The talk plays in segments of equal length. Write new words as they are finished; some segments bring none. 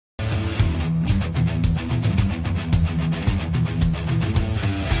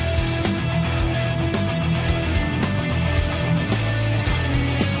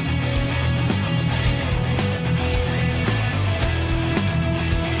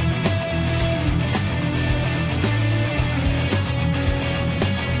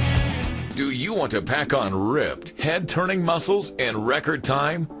want to pack on ripped, head-turning muscles in record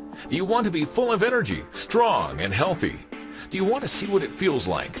time? Do you want to be full of energy, strong, and healthy? Do you want to see what it feels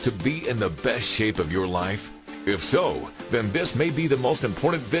like to be in the best shape of your life? If so, then this may be the most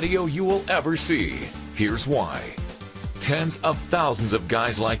important video you will ever see. Here's why. Tens of thousands of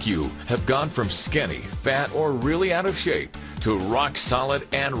guys like you have gone from skinny, fat, or really out of shape to rock solid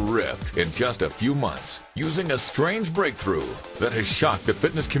and ripped in just a few months, using a strange breakthrough that has shocked the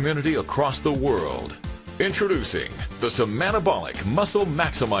fitness community across the world. Introducing the Somanabolic Muscle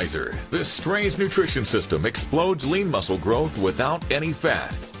Maximizer. This strange nutrition system explodes lean muscle growth without any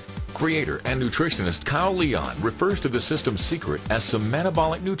fat. Creator and nutritionist Kyle Leon refers to the system's secret as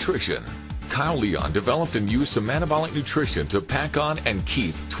Somanabolic Nutrition. Kyle Leon developed and used Somanabolic Nutrition to pack on and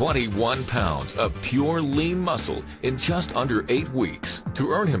keep 21 pounds of pure lean muscle in just under 8 weeks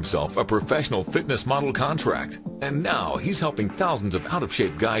to earn himself a professional fitness model contract. And now he's helping thousands of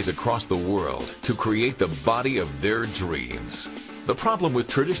out-of-shape guys across the world to create the body of their dreams. The problem with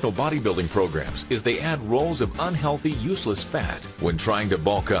traditional bodybuilding programs is they add rolls of unhealthy, useless fat when trying to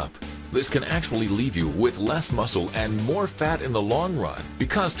bulk up. This can actually leave you with less muscle and more fat in the long run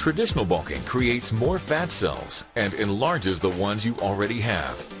because traditional bulking creates more fat cells and enlarges the ones you already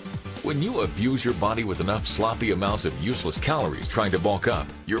have. When you abuse your body with enough sloppy amounts of useless calories trying to bulk up,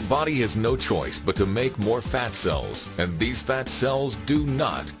 your body has no choice but to make more fat cells, and these fat cells do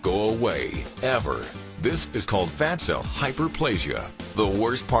not go away, ever. This is called fat cell hyperplasia. The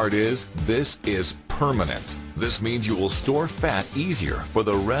worst part is, this is permanent. This means you will store fat easier for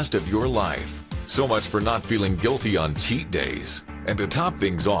the rest of your life. So much for not feeling guilty on cheat days. And to top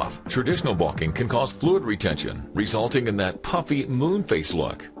things off, traditional bulking can cause fluid retention, resulting in that puffy moon face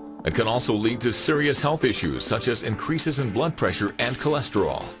look. It can also lead to serious health issues such as increases in blood pressure and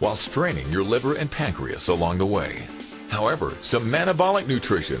cholesterol, while straining your liver and pancreas along the way. However, Somanabolic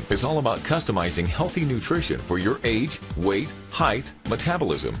Nutrition is all about customizing healthy nutrition for your age, weight, height,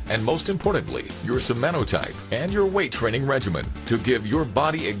 metabolism, and most importantly, your somatotype and your weight training regimen to give your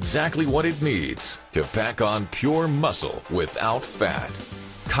body exactly what it needs to pack on pure muscle without fat.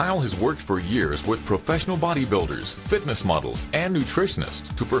 Kyle has worked for years with professional bodybuilders, fitness models, and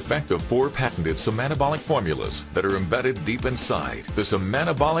nutritionists to perfect the 4 patented Somanabolic formulas that are embedded deep inside the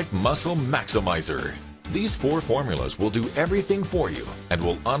Somanabolic Muscle Maximizer. These 4 formulas will do everything for you and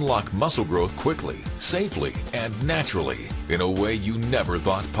will unlock muscle growth quickly, safely, and naturally in a way you never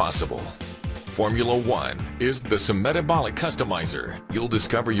thought possible. Formula 1 is the Somanabolic Customizer. You'll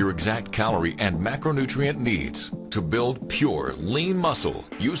discover your exact calorie and macronutrient needs to build pure, lean muscle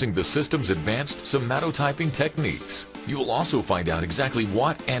using the system's advanced somatotyping techniques. You will also find out exactly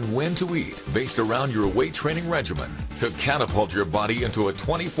what and when to eat based around your weight training regimen to catapult your body into a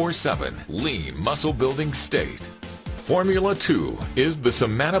 24/7 lean muscle building state. Formula 2 is the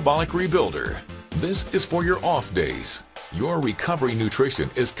Somanabolic Rebuilder. This is for your off days. Your recovery nutrition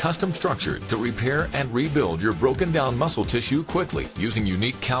is custom structured to repair and rebuild your broken down muscle tissue quickly using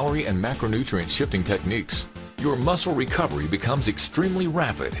unique calorie and macronutrient shifting techniques. Your muscle recovery becomes extremely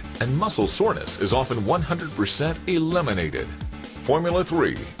rapid, and muscle soreness is often 100% eliminated. Formula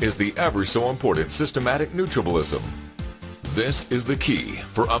 3 is the ever so important systematic Nutribolism. This is the key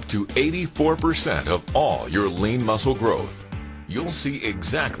for up to 84% of all your lean muscle growth. You'll see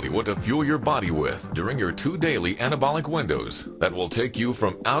exactly what to fuel your body with during your 2 daily anabolic windows that will take you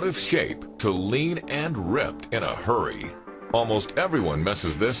from out of shape to lean and ripped in a hurry. Almost everyone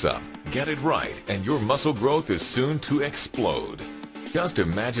messes this up. Get it right, and your muscle growth is soon to explode. Just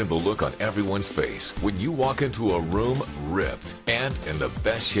imagine the look on everyone's face when you walk into a room ripped and in the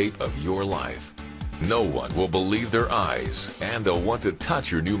best shape of your life. No one will believe their eyes, and they'll want to touch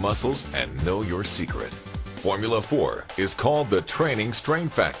your new muscles and know your secret. Formula 4 is called the Training Strain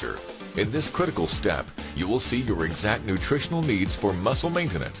Factor. In this critical step, you will see your exact nutritional needs for muscle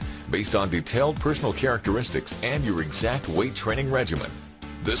maintenance based on detailed personal characteristics and your exact weight training regimen.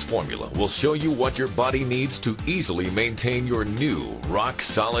 This formula will show you what your body needs to easily maintain your new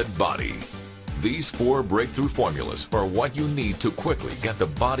rock-solid body. These 4 breakthrough formulas are what you need to quickly get the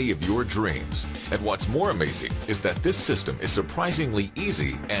body of your dreams. And what's more amazing is that this system is surprisingly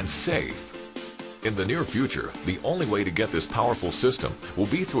easy and safe. In the near future, the only way to get this powerful system will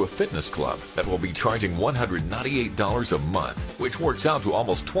be through a fitness club that will be charging $198 a month, which works out to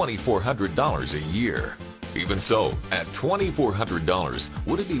almost $2,400 a year. Even so, at $2,400,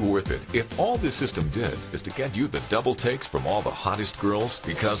 would it be worth it if all this system did is to get you the double takes from all the hottest girls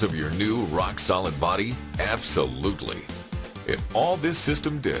because of your new rock-solid body? Absolutely. If all this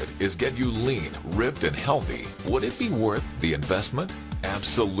system did is get you lean, ripped, and healthy, would it be worth the investment?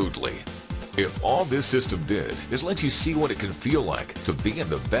 Absolutely. If all this system did is let you see what it can feel like to be in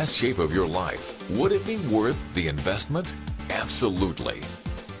the best shape of your life, would it be worth the investment? Absolutely.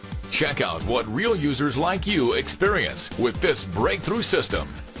 Check out what real users like you experience with this breakthrough system.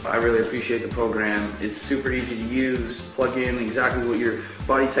 I really appreciate the program. It's super easy to use, plug in exactly what your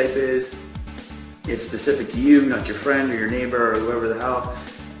body type is. It's specific to you, not your friend or your neighbor or whoever the hell.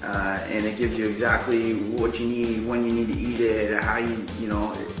 And it gives you exactly what you need, when you need to eat it, how you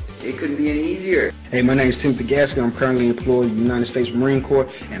know, it couldn't be any easier. Hey, my name is Timothy Gaskin. I'm currently employed in the United States Marine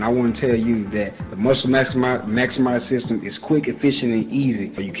Corps, and I want to tell you that the Muscle Maximize system is quick, efficient, and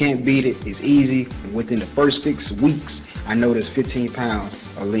easy. So you can't beat it. It's easy. And within the first 6 weeks, I noticed 15 pounds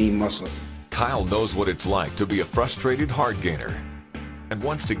of lean muscle. Kyle knows what it's like to be a frustrated hard gainer and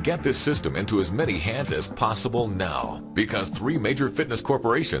wants to get this system into as many hands as possible now because 3 major fitness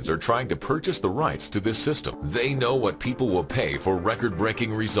corporations are trying to purchase the rights to this system. They know what people will pay for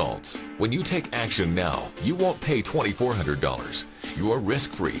record-breaking results. When you take action now, you won't pay $2,400. Your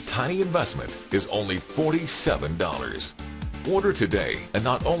risk-free tiny investment is only $47. Order today, and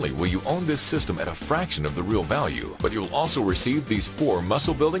not only will you own this system at a fraction of the real value, but you'll also receive these 4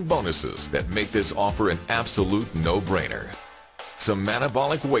 muscle-building bonuses that make this offer an absolute no-brainer. Some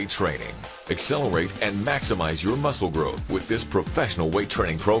metabolic weight training. Accelerate and maximize your muscle growth with this professional weight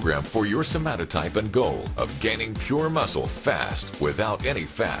training program for your somatotype and goal of gaining pure muscle fast without any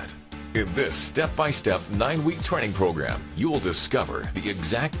fat. In this step-by-step 9-week training program, you will discover the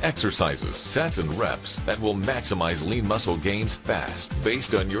exact exercises, sets, and reps that will maximize lean muscle gains fast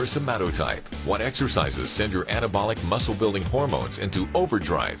based on your somatotype, what exercises send your anabolic muscle-building hormones into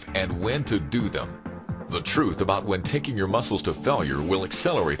overdrive, and when to do them. The truth about when taking your muscles to failure will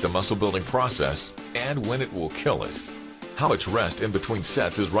accelerate the muscle building process and when it will kill it. How much rest in between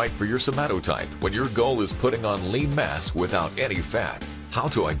sets is right for your somatotype when your goal is putting on lean mass without any fat. How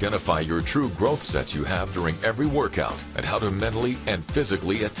to identify your true growth sets you have during every workout and how to mentally and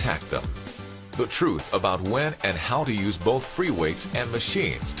physically attack them. The truth about when and how to use both free weights and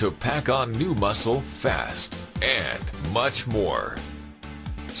machines to pack on new muscle fast, and much more.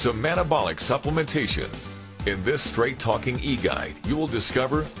 Some metabolic supplementation. In this straight-talking e-guide, you will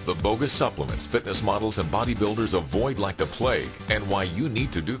discover the bogus supplements fitness models and bodybuilders avoid like the plague and why you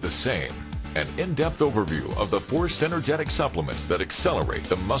need to do the same. An in-depth overview of the 4 synergetic supplements that accelerate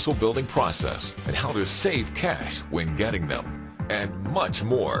the muscle-building process and how to save cash when getting them, and much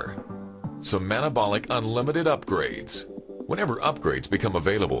more. Some metabolic unlimited upgrades. Whenever upgrades become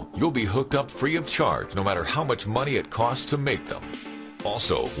available, you'll be hooked up free of charge no matter how much money it costs to make them.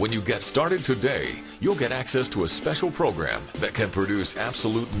 Also, when you get started today, you'll get access to a special program that can produce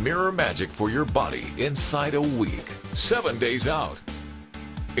absolute mirror magic for your body inside a week, 7 days out.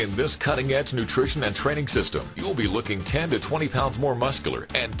 In this cutting-edge nutrition and training system, you'll be looking 10 to 20 pounds more muscular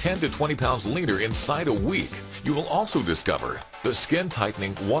and 10 to 20 pounds leaner inside a week. You will also discover the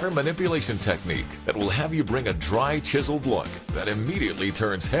skin-tightening water manipulation technique that will have you bring a dry, chiseled look that immediately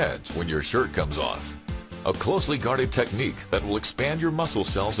turns heads when your shirt comes off. A closely guarded technique that will expand your muscle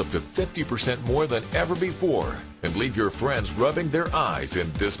cells up to 50% more than ever before and leave your friends rubbing their eyes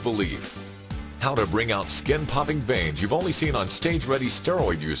in disbelief. How to bring out skin-popping veins you've only seen on stage-ready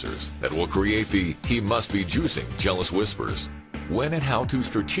steroid users that will create the "he must be juicing" jealous whispers. When and how to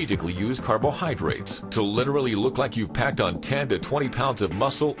strategically use carbohydrates to literally look like you've packed on 10 to 20 pounds of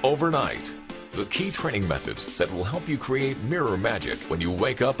muscle overnight. The key training methods that will help you create mirror magic when you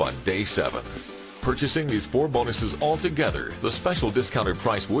wake up on day 7. Purchasing these 4 bonuses all together, the special discounted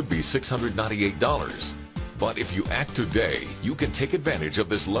price would be $698. But if you act today, you can take advantage of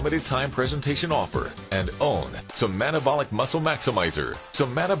this limited time presentation offer and own some Metabolic Muscle Maximizer,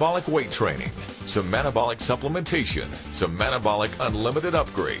 some metabolic weight training, some metabolic supplementation, some metabolic unlimited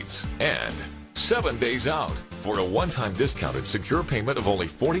upgrades, and 7 days out for a one-time discounted secure payment of only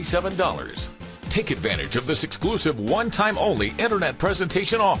 $47. Take advantage of this exclusive one-time only internet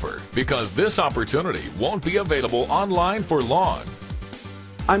presentation offer because this opportunity won't be available online for long.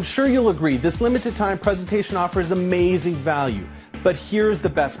 I'm sure you'll agree this limited time presentation offer is amazing value, but here's the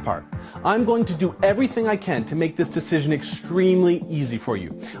best part. I'm going to do everything I can to make this decision extremely easy for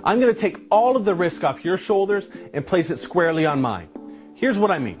you. I'm going to take all of the risk off your shoulders and place it squarely on mine. Here's what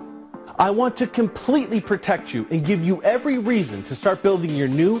I mean. I want to completely protect you and give you every reason to start building your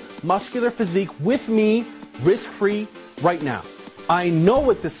new muscular physique with me, risk-free, right now. I know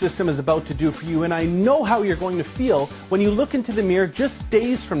what this system is about to do for you, and I know how you're going to feel when you look into the mirror just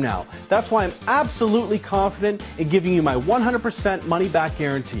days from now. That's why I'm absolutely confident in giving you my 100% money-back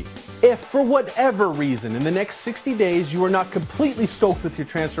guarantee. If, for whatever reason, in the next 60 days you are not completely stoked with your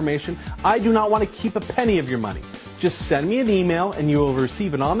transformation, I do not want to keep a penny of your money. Just send me an email and you will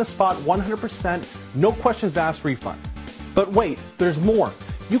receive an on-the-spot 100% no questions asked refund. But wait, there's more.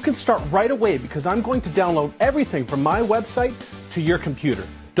 You can start right away because I'm going to download everything from my website to your computer.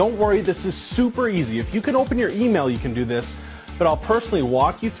 Don't worry, this is super easy. If you can open your email, you can do this, but I'll personally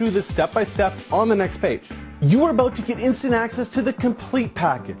walk you through this step by step on the next page. You are about to get instant access to the complete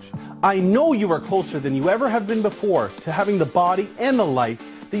package. I know you are closer than you ever have been before to having the body and the life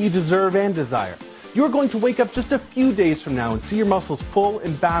that you deserve and desire. You are going to wake up just a few days from now and see your muscles full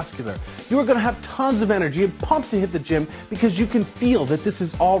and vascular. You are going to have tons of energy and pumped to hit the gym because you can feel that this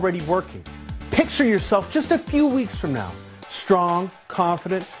is already working. Picture yourself just a few weeks from now. Strong,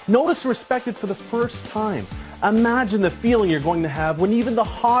 confident, noticed and respected for the first time. Imagine the feeling you're going to have when even the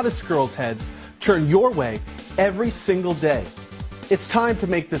hottest girls' heads turn your way every single day. It's time to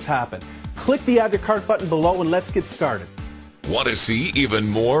make this happen. Click the Add to Cart button below and let's get started. Want to see even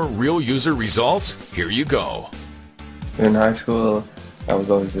more real user results? Here you go. In high school, I was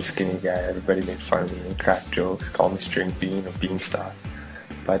always the skinny guy. Everybody made fun of me and cracked jokes, called me string bean or beanstalk.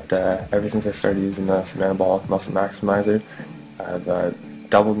 But ever since I started using the Anabolic Muscle Maximizer, I've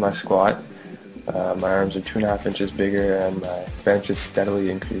doubled my squat. My arms are 2.5 inches bigger and my bench is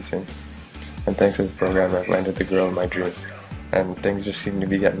steadily increasing. And thanks to this program, I've landed the girl of my dreams. And things just seem to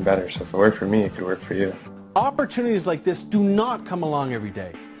be getting better. So if it worked for me, it could work for you. Opportunities like this do not come along every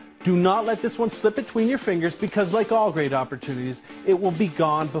day. Do not let this one slip between your fingers because like all great opportunities, it will be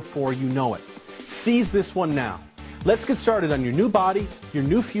gone before you know it. Seize this one now. Let's get started on your new body, your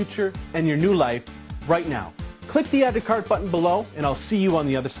new future, and your new life right now. Click the Add to Cart button below and I'll see you on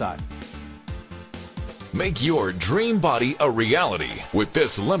the other side. Make your dream body a reality with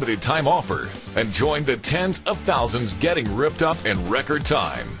this limited time offer and join the tens of thousands getting ripped up in record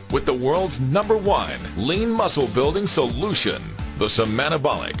time with the world's #1 lean muscle building solution, the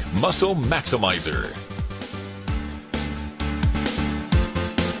Anabolic Muscle Maximizer.